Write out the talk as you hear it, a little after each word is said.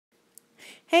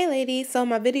Hey ladies, so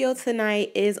my video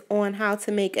tonight is on how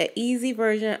to make an easy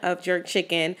version of jerk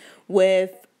chicken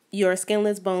with your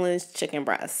skinless, boneless chicken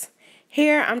breasts.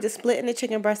 Here, I'm just splitting the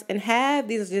chicken breast in half.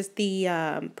 These are just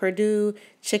the Purdue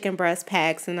chicken breast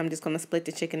packs, and I'm just going to split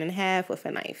the chicken in half with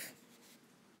a knife.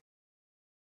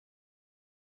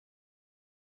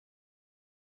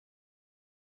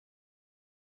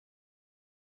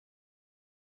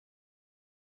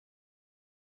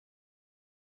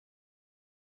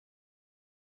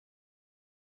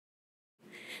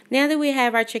 Now that we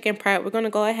have our chicken prep, we're going to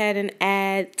go ahead and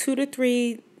add 2 to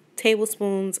 3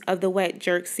 tablespoons of the wet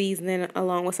jerk seasoning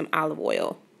along with some olive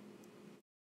oil.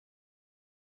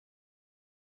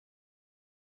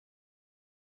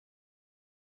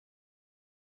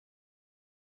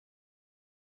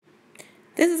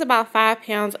 This is about 5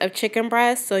 pounds of chicken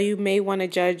breast, so you may want to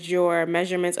judge your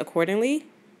measurements accordingly.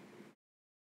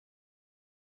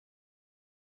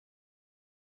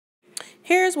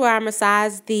 Here's where I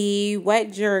massage the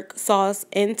wet jerk sauce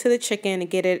into the chicken to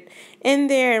get it in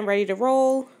there and ready to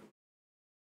roll.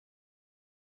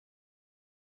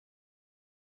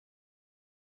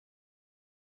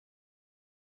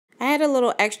 I add a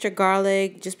little extra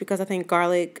garlic just because I think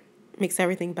garlic makes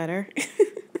everything better.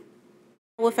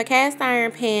 With a cast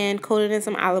iron pan coated in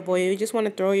some olive oil, you just want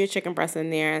to throw your chicken breast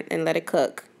in there and let it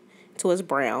cook till it's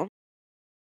brown.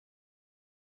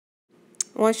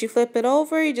 Once you flip it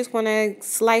over, you just want to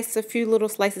slice a few little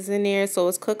slices in there so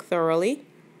it's cooked thoroughly.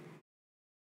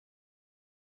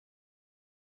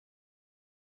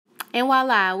 And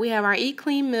voila, we have our Eat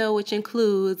Clean meal, which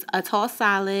includes a tossed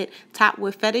salad topped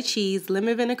with feta cheese,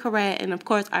 lemon vinaigrette, and of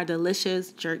course our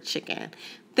delicious jerk chicken.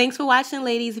 Thanks for watching,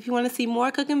 ladies. If you want to see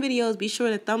more cooking videos, be sure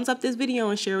to thumbs up this video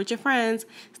and share with your friends.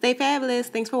 Stay fabulous.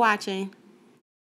 Thanks for watching.